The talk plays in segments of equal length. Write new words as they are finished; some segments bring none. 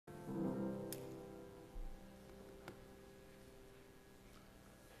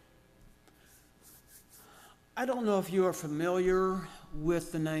I don't know if you are familiar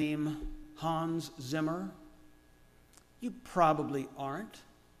with the name Hans Zimmer. You probably aren't.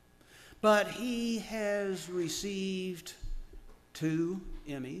 But he has received 2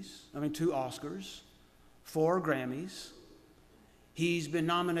 Oscars, 4 Grammys. He's been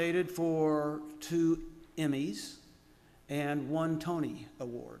nominated for 2 Emmys and 1 Tony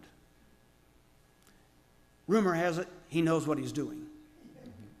Award. Rumor has it he knows what he's doing.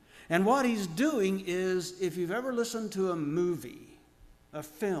 And what he's doing is, if you've ever listened to a movie, a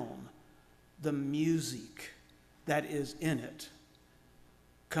film, the music that is in it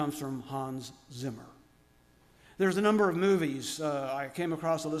comes from Hans Zimmer. There's a number of movies. I came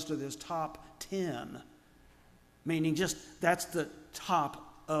across a list of his top 10, meaning just that's the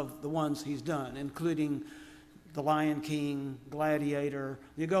top of the ones he's done, including The Lion King, Gladiator.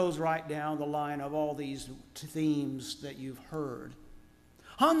 It goes right down the line of all these themes that you've heard.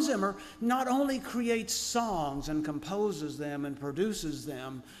 Hans Zimmer not only creates songs and composes them and produces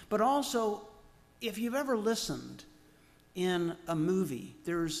them, but also, if you've ever listened in a movie,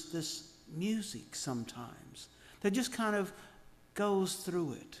 there's this music sometimes that just kind of goes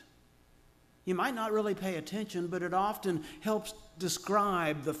through it. You might not really pay attention, but it often helps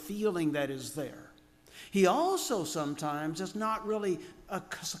describe the feeling that is there. He also sometimes, it's not really a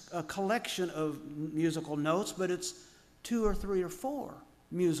collection of musical notes, but it's 2 or 3 or 4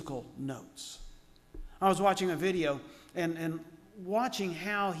 musical notes. I was watching a video and watching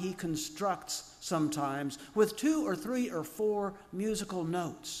how he constructs sometimes with 2 or 3 or 4 musical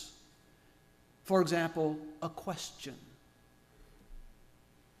notes. For example, a question.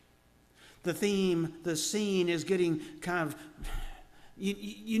 The theme, the scene is getting kind of,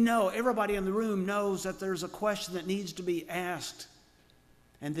 you know, everybody in the room knows that there's a question that needs to be asked.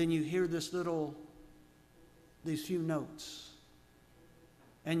 And then you hear these few notes.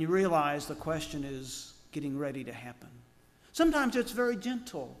 And you realize the question is getting ready to happen. Sometimes it's very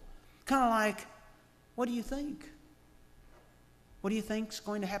gentle, kind of like, what do you think? What do you think's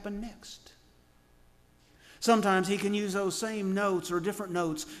going to happen next? Sometimes he can use those same notes or different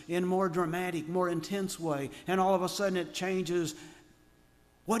notes in a more dramatic, more intense way, and all of a sudden it changes.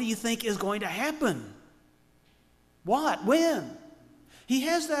 What do you think is going to happen? What? When? He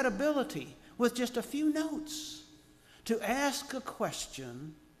has that ability with just a few notes to ask a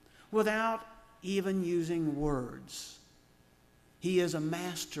question without even using words. He is a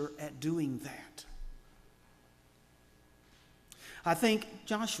master at doing that. I think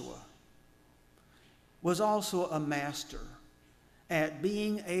Joshua was also a master at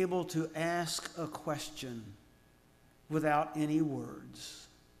being able to ask a question without any words.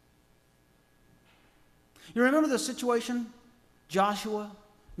 You remember the situation? Joshua?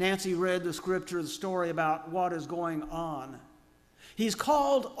 Nancy read the scripture, the story about what is going on. He's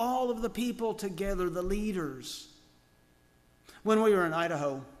called all of the people together, the leaders. When we were in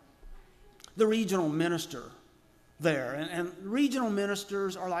Idaho, the regional minister there, and regional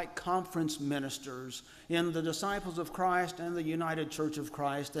ministers are like conference ministers in the Disciples of Christ and the United Church of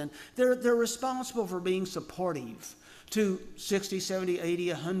Christ, and they're responsible for being supportive to 60, 70, 80,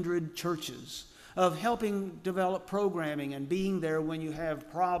 100 churches, of helping develop programming and being there when you have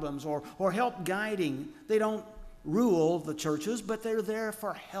problems, or help guiding. They don't rule the churches, but they're there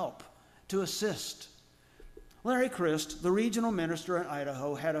for help, to assist. Larry Christ, the regional minister in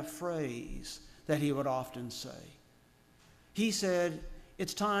Idaho, had a phrase that he would often say. He said,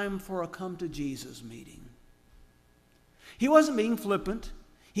 it's time for a come to Jesus meeting. He wasn't being flippant.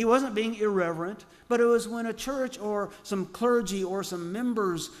 He wasn't being irreverent, but it was when a church or some clergy or some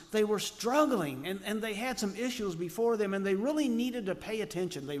members, they were struggling and they had some issues before them, and they really needed to pay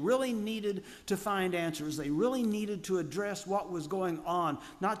attention. They really needed to find answers. They really needed to address what was going on,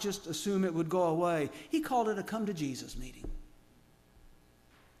 not just assume it would go away. He called it a come to Jesus meeting.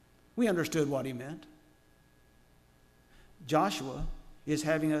 We understood what he meant. Joshua is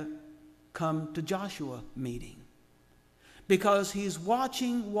having a come to Joshua meeting, because he's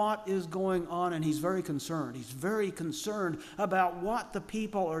watching what is going on, and he's very concerned. He's very concerned about what the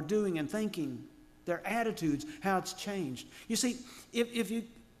people are doing and thinking, their attitudes, how it's changed. You see, if you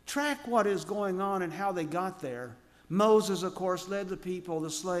track what is going on and how they got there, Moses, of course, led the people, the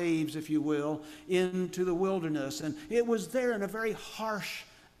slaves, if you will, into the wilderness. And it was there in a very harsh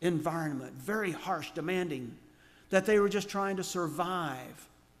environment, very harsh, demanding, that they were just trying to survive.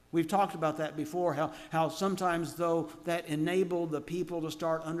 We've talked about that before, how sometimes, though, that enabled the people to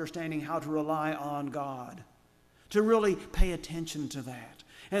start understanding how to rely on God, to really pay attention to that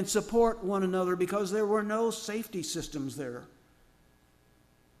and support one another, because there were no safety systems there.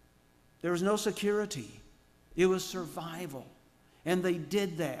 There was no security. It was survival. And they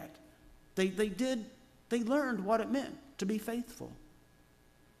did that. They did They learned what it meant to be faithful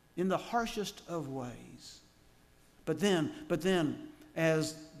in the harshest of ways. But then,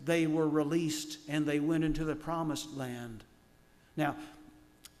 as they were released and they went into the promised land. Now,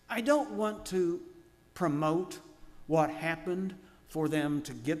 I don't want to promote what happened for them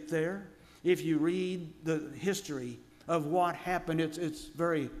to get there. If you read the history of what happened, it's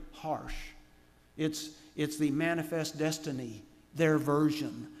very harsh. It's the manifest destiny, their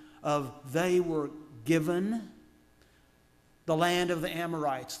version of they were given the land of the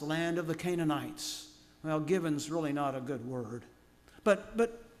Amorites, the land of the Canaanites. Well, given's really not a good word.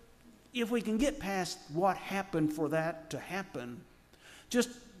 But if we can get past what happened for that to happen, just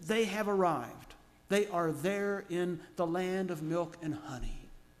they have arrived. They are there in the land of milk and honey.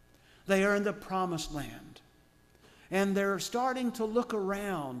 They are in the promised land. And they're starting to look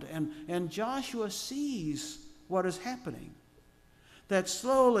around, and Joshua sees what is happening. That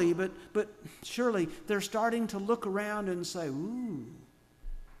slowly but surely they're starting to look around and say, ooh,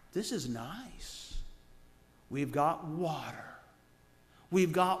 this is nice. We've got water.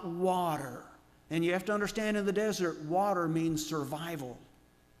 We've got water. And you have to understand, in the desert, water means survival.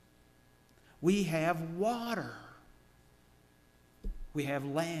 We have water. We have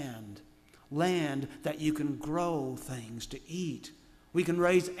land that you can grow things to eat. We can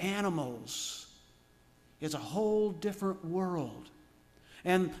raise animals. It's a whole different world.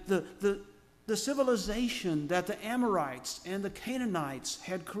 And the civilization that the Amorites and the Canaanites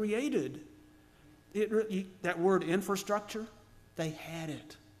had created, that word infrastructure, they had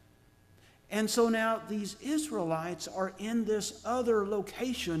it. And so now these Israelites are in this other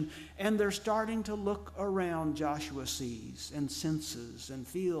location, and they're starting to look around. Joshua sees and senses and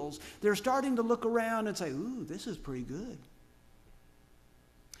feels. They're starting to look around and say, ooh, this is pretty good.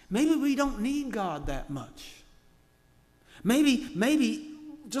 Maybe we don't need God that much. Maybe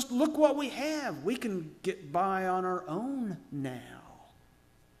just look what we have. We can get by on our own now.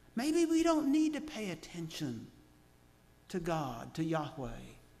 Maybe we don't need to pay attention to God, to Yahweh,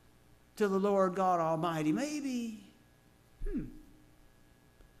 to the Lord God Almighty. Maybe.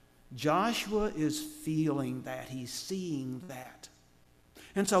 Joshua is feeling that. He's seeing that.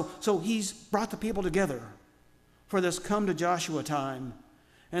 And so he's brought the people together for this come to Joshua time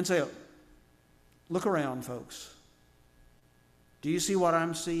and say, look around, folks. Do you see what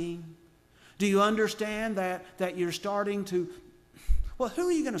I'm seeing? Do you understand that you're starting to, well, who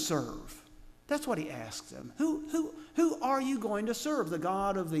are you going to serve? That's what he asks them. Who are you going to serve? The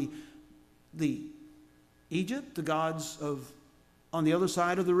God of the Egypt, the gods of on the other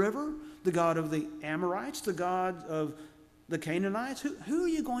side of the river, the God of the Amorites, the God of the Canaanites? Who are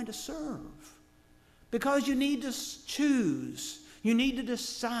you going to serve? Because you need to choose. You need to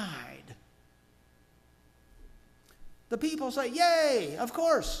decide. The people say, yay, of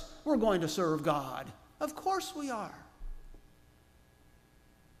course we're going to serve God. Of course we are.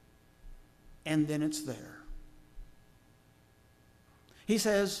 And then it's there. He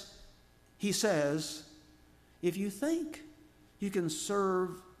says, if you think you can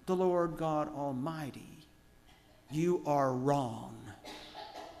serve the Lord God Almighty, you are wrong.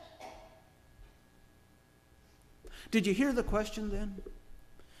 Did you hear the question then?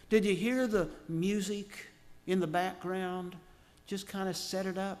 Did you hear the music in the background just kind of set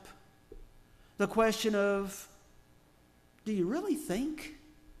it up? The question of, do you really think?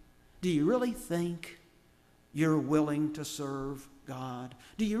 Do you really think you're willing to serve God?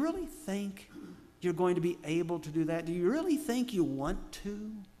 Do you really think you're going to be able to do that? Do you really think you want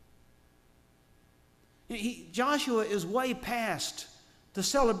to? Joshua is way past the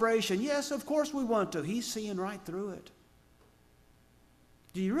celebration. Yes, of course we want to. He's seeing right through it.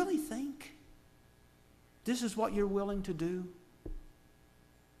 Do you really think this is what you're willing to do?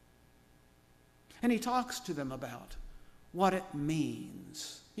 And he talks to them about what it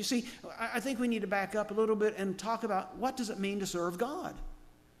means. You see, I think we need to back up a little bit and talk about what does it mean to serve God?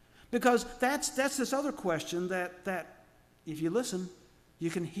 Because that's this other question that if you listen, you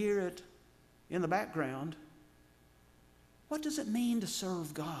can hear it in the background. What does it mean to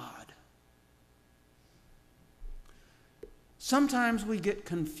serve God? Sometimes we get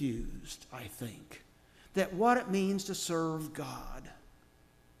confused, I think, that what it means to serve God.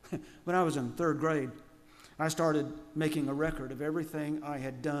 When I was in third grade, I started making a record of everything I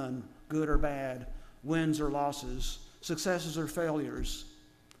had done, good or bad, wins or losses, successes or failures.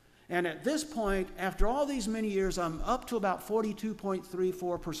 And at this point, after all these many years, I'm up to about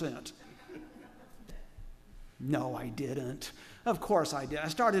 42.34%. No, I didn't. Of course I did. I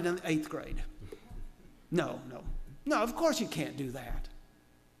started in 8th grade. No, of course you can't do that.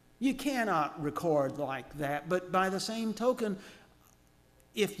 You cannot record like that. But by the same token,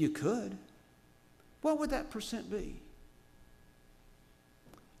 if you could, what would that percent be?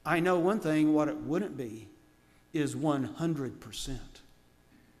 I know one thing, what it wouldn't be is 100%.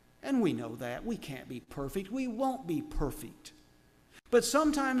 And we know that. We can't be perfect. We won't be perfect. But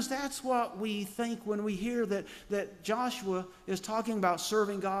sometimes that's what we think when we hear that Joshua is talking about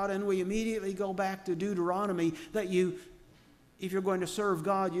serving God, and we immediately go back to Deuteronomy, that if you're going to serve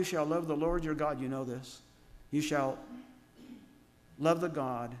God, you shall love the Lord your God. You know this. You shall love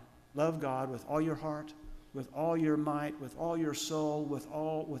God with all your heart, with all your might, with all your soul,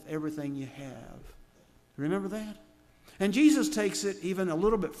 with everything you have. Remember that? And Jesus takes it even a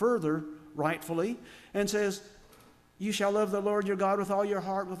little bit further, rightfully, and says, you shall love the Lord your God with all your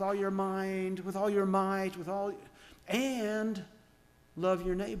heart, with all your mind, with all your might, and love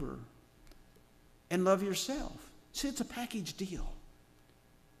your neighbor and love yourself. See, it's a package deal.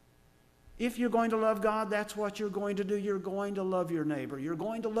 If you're going to love God, that's what you're going to do. You're going to love your neighbor. You're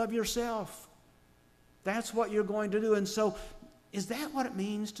going to love yourself. That's what you're going to do. And so, is that what it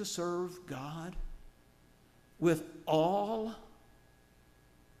means to serve God? With all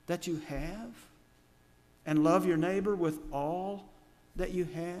that you have? And love your neighbor with all that you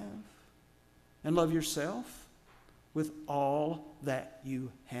have? And love yourself with all that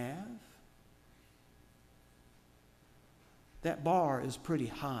you have? That bar is pretty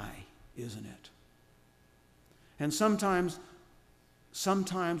high, isn't it? And sometimes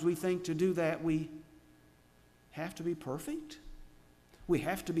we think to do that we have to be perfect. We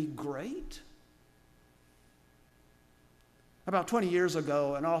have to be great. About 20 years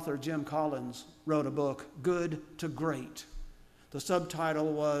ago, an author, Jim Collins, wrote a book, Good to Great. The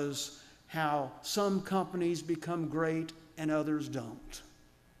subtitle was How Some Companies Become Great and Others Don't.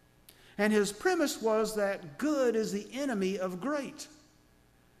 And his premise was that good is the enemy of great.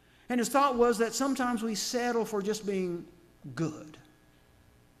 And his thought was that sometimes we settle for just being good.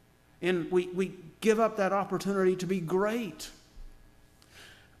 And we give up that opportunity to be great.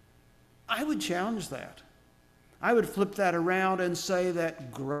 I would challenge that. I would flip that around and say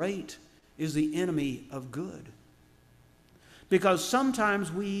that great is the enemy of good. Because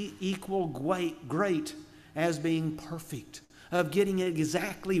sometimes we equal great as being perfect, of getting it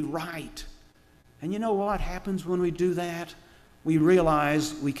exactly right. And you know what happens when we do that? We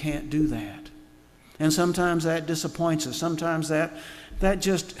realize we can't do that. And sometimes that disappoints us. Sometimes that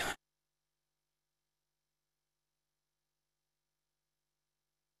just...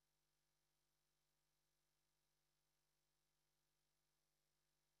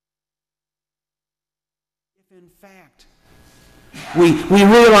 In fact, we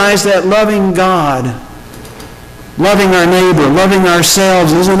realize that loving God, loving our neighbor, loving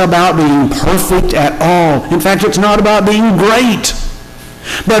ourselves isn't about being perfect at all. In fact, it's not about being great.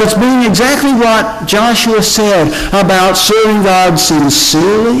 But it's being exactly what Joshua said about serving God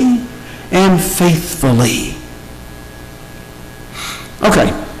sincerely and faithfully. Okay.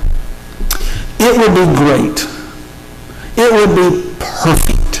 It would be great. It would be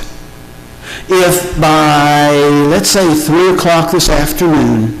perfect if by, let's say, 3 o'clock this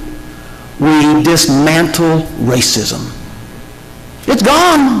afternoon, we dismantle racism. It's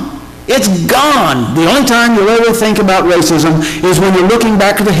gone. It's gone. The only time you'll ever think about racism is when you're looking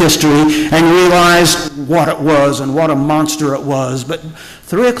back at the history and you realize what it was and what a monster it was. But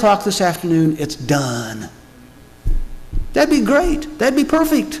 3 o'clock this afternoon, it's done. That'd be great. That'd be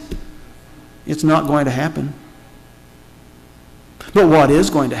perfect. It's not going to happen. But what is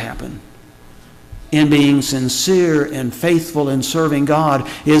going to happen in being sincere and faithful in serving God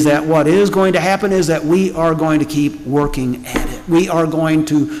is that what is going to happen is that we are going to keep working at it. We are going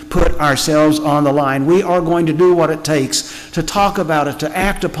to put ourselves on the line. We are going to do what it takes to talk about it, to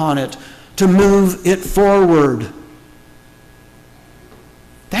act upon it, to move it forward.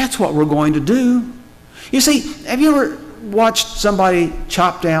 That's what we're going to do. You see, have you ever watched somebody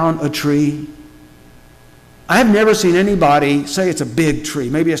chop down a tree? I've never seen anybody say it's a big tree.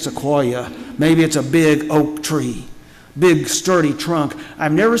 Maybe a sequoia. Maybe it's a big oak tree. Big sturdy trunk.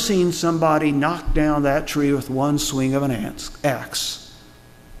 I've never seen somebody knock down that tree with one swing of an axe.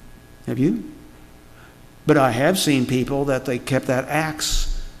 Have you? But I have seen people that they kept that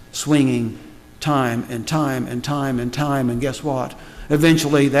axe swinging time and time and time and time. And guess what?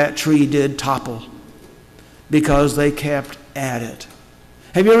 Eventually that tree did topple because they kept at it.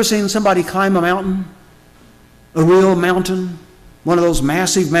 Have you ever seen somebody climb a mountain? A real mountain, one of those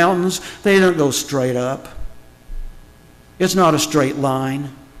massive mountains, they don't go straight up. It's not a straight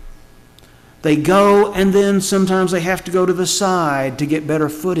line. They go, and then sometimes they have to go to the side to get better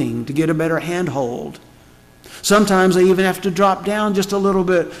footing, to get a better handhold. Sometimes they even have to drop down just a little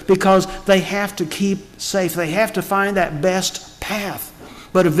bit because they have to keep safe. They have to find that best path.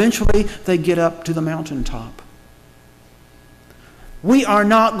 But eventually they get up to the mountaintop. We are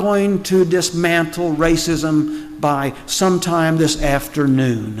not going to dismantle racism by sometime this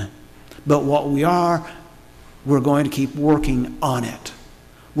afternoon. But what we are, we're going to keep working on it.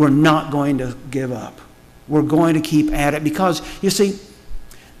 We're not going to give up. We're going to keep at it because, you see,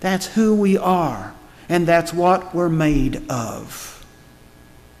 that's who we are, and that's what we're made of.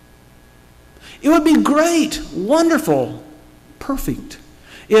 It would be great, wonderful, perfect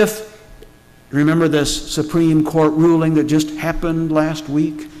if, remember this Supreme Court ruling that just happened last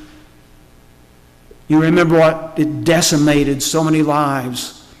week? You remember what it decimated so many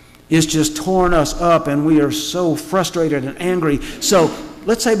lives. It's just torn us up, and we are so frustrated and angry. So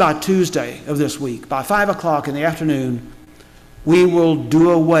let's say by Tuesday of this week, by 5 o'clock in the afternoon, we will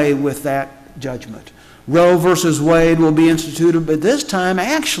do away with that judgment. Roe versus Wade will be instituted, but this time,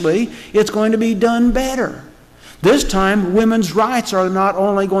 actually, it's going to be done better. This time, women's rights are not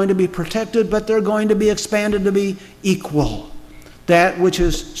only going to be protected, but they're going to be expanded to be equal. That which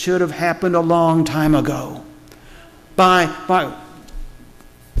should have happened a long time ago. By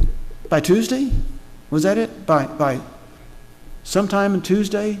Tuesday? Was that it? By sometime on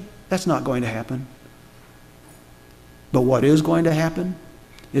Tuesday? That's not going to happen. But what is going to happen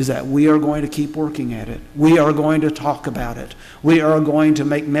is that we are going to keep working at it. We are going to talk about it. We are going to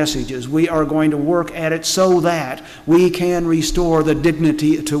make messages. We are going to work at it so that we can restore the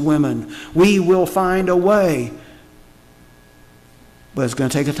dignity to women. We will find a way. But it's going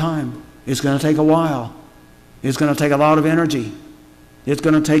to take a time. It's going to take a while. It's going to take a lot of energy. It's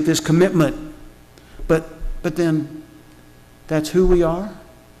going to take this commitment. But then that's who we are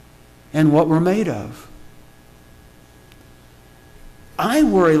and what we're made of. I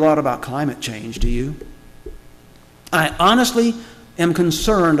worry a lot about climate change, do you? I honestly am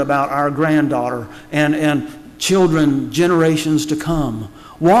concerned about our granddaughter and children, generations to come.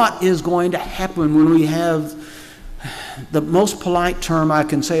 What is going to happen when we have, the most polite term I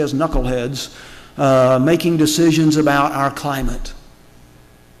can say is knuckleheads, making decisions about our climate?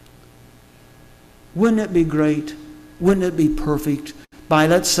 Wouldn't it be great? Wouldn't it be perfect? By,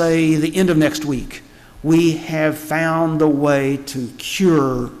 let's say, the end of next week, we have found the way to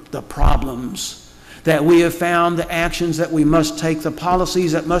cure the problems, that we have found the actions that we must take, the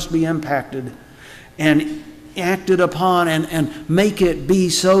policies that must be impacted and acted upon, and make it be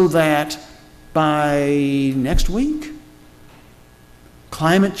so that by next week,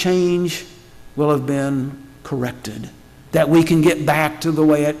 climate change will have been corrected, that we can get back to the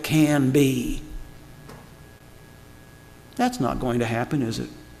way it can be. That's not going to happen, is it?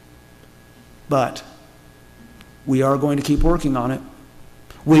 But we are going to keep working on it.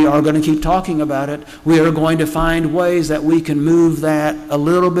 We are going to keep talking about it. We are going to find ways that we can move that a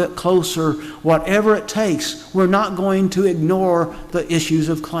little bit closer, whatever it takes. We're not going to ignore the issues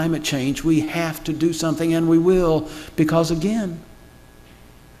of climate change. We have to do something, and we will, because again,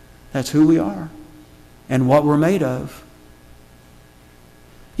 that's who we are and what we're made of.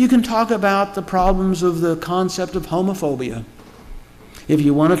 You can talk about the problems of the concept of homophobia. If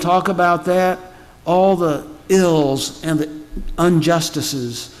you want to talk about that, all the ills and the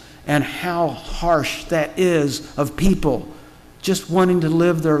injustices and how harsh that is of people just wanting to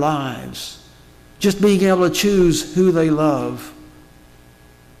live their lives, just being able to choose who they love,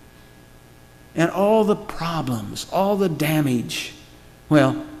 and all the problems, all the damage.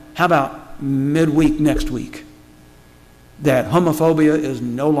 Well, how about midweek next week? That homophobia is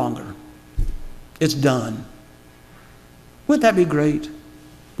no longer. It's done. Wouldn't that be great?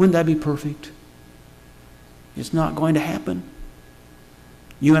 Wouldn't that be perfect? It's not going to happen.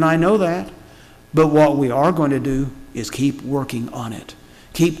 You and I know that. But what we are going to do is keep working on it.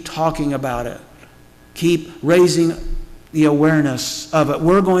 Keep talking about it. Keep raising the awareness of it.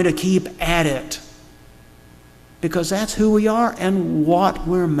 We're going to keep at it. Because that's who we are and what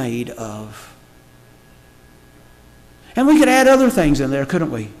we're made of. And we could add other things in there,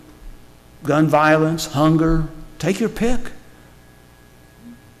 couldn't we? Gun violence, hunger, take your pick.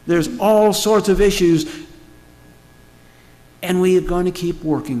 There's all sorts of issues. And we are going to keep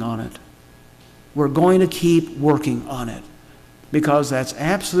working on it. We're going to keep working on it because that's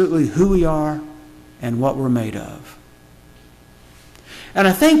absolutely who we are and what we're made of. And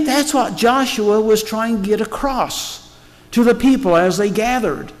I think that's what Joshua was trying to get across to the people as they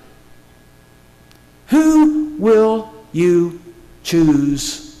gathered. Who will you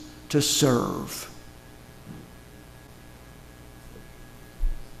choose to serve?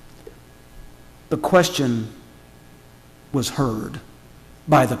 The question was heard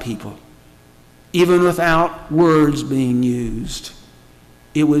by the people. Even without words being used,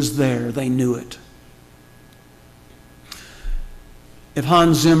 it was there. They knew it. If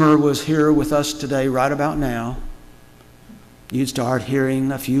Hans Zimmer was here with us today, right about now, you'd start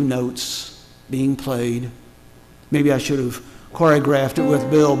hearing a few notes being played. Maybe I should have choreographed it with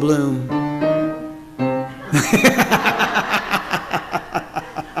Bill Bloom.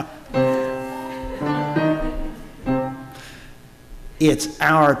 It's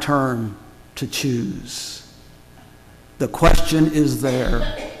our turn to choose. The question is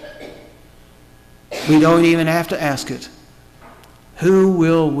there. We don't even have to ask it. Who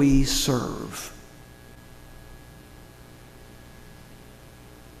will we serve?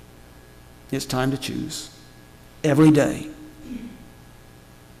 It's time to choose. Every day,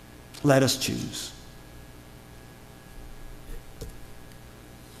 let us choose.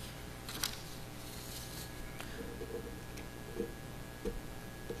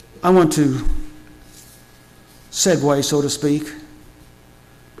 I want to segue, so to speak,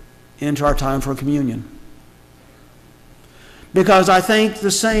 into our time for communion. Because I think the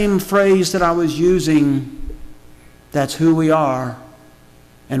same phrase that I was using, that's who we are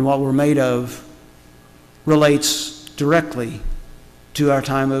and what we're made of, relates directly to our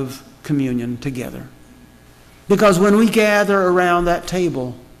time of communion together. Because when we gather around that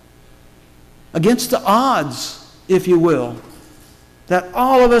table, against the odds, if you will, that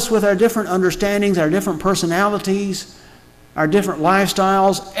all of us with our different understandings, our different personalities, our different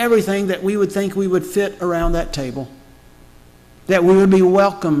lifestyles, everything that we would think we would fit around that table, that we would be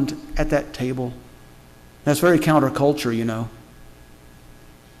welcomed at that table. That's very counterculture, you know.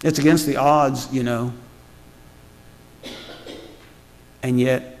 It's against the odds, you know. And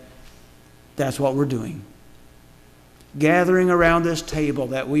yet, that's what we're doing. Gathering around this table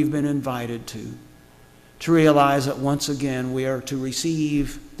that we've been invited to realize that once again we are to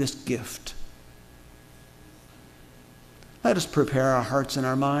receive this gift. Let us prepare our hearts and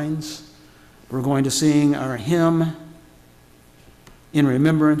our minds. We're going to sing our hymn, In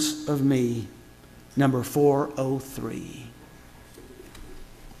Remembrance of Me, number 403.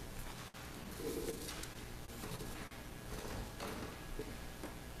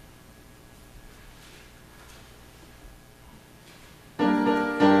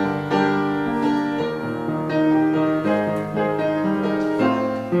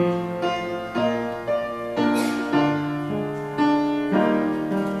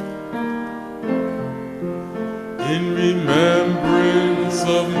 In remembrance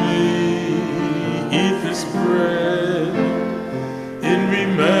of me, eat this bread. In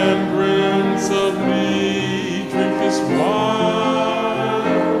remembrance of me, drink this wine.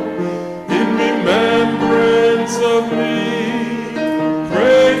 In remembrance of me,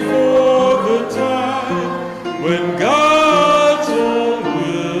 pray for the time when God's own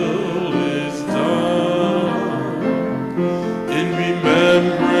will is done. In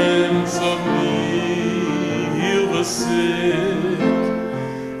remembrance of me, sick.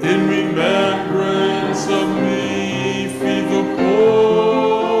 In remembrance of me, feed the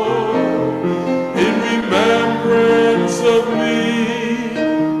poor. In remembrance of me,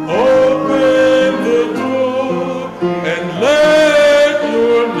 open the door and let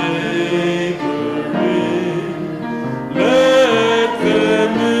your neighbor in. Let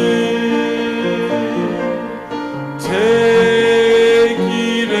them in. Take,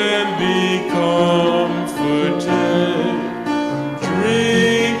 eat, and be comforted.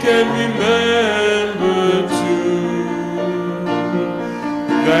 Drink and remember too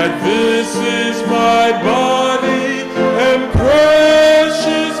that this is my body and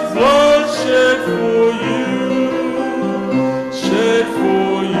precious blood shed for you, shed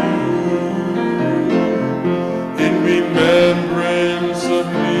for you. In remembrance of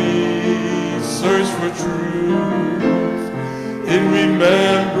me, search for truth. In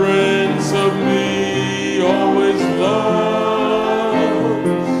remembrance of me, always love.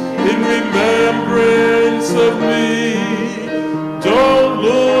 In remembrance of me, don't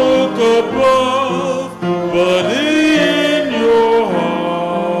look above, but in your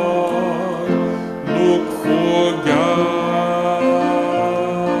heart, look for God.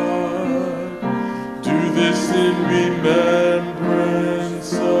 Do this in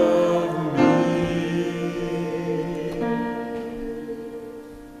remembrance of me.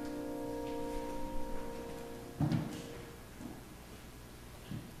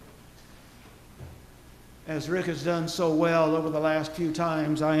 As Rick has done so well over the last few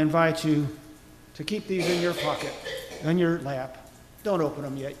times, I invite you to keep these in your pocket, in your lap. Don't open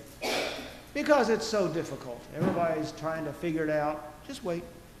them yet, because it's so difficult. Everybody's trying to figure it out. Just wait.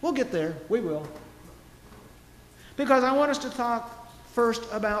 We'll get there. We will. Because I want us to talk first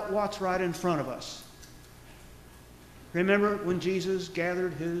about what's right in front of us. Remember when Jesus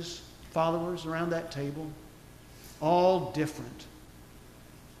gathered his followers around that table? All different.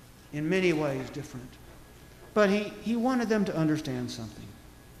 in many ways different. But he wanted them to understand something.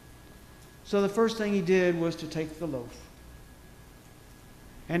 So the first thing he did was to take the loaf.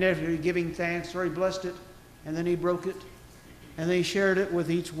 And after giving thanks, he blessed it, and then he broke it, and then he shared it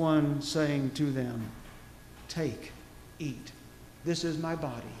with each one, saying to them, "Take, eat. This is my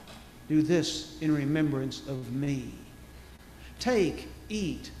body. Do this in remembrance of me." Take,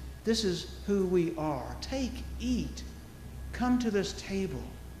 eat. This is who we are. Take, eat. Come to this table.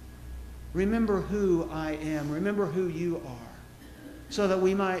 Remember who I am. Remember who you are, so that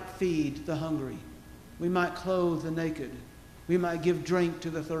we might feed the hungry. We might clothe the naked. We might give drink to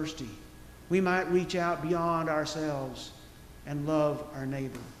the thirsty. We might reach out beyond ourselves and love our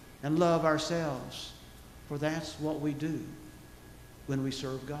neighbor and love ourselves, for that's what we do when we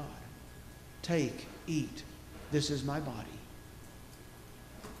serve God. Take, eat. This is my body.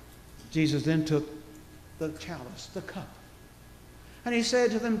 Jesus then took the chalice, the cup, and he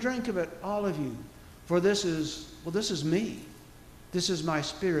said to them, "Drink of it, all of you, for this is me. This is my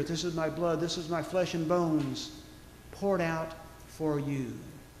spirit. This is my blood. This is my flesh and bones, poured out for you.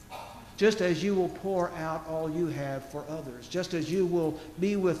 Just as you will pour out all you have for others, just as you will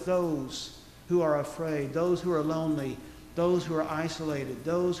be with those who are afraid, those who are lonely, those who are isolated,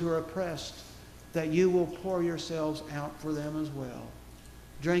 those who are oppressed, that you will pour yourselves out for them as well.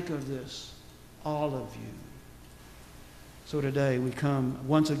 Drink of this, all of you." So today we come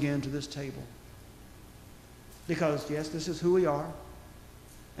once again to this table because, yes, this is who we are,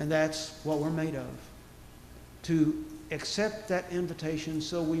 and that's what we're made of, to accept that invitation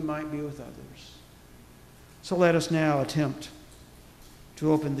so we might be with others. So let us now attempt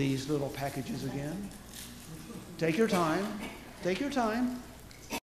to open these little packages again. Take your time. Take your time.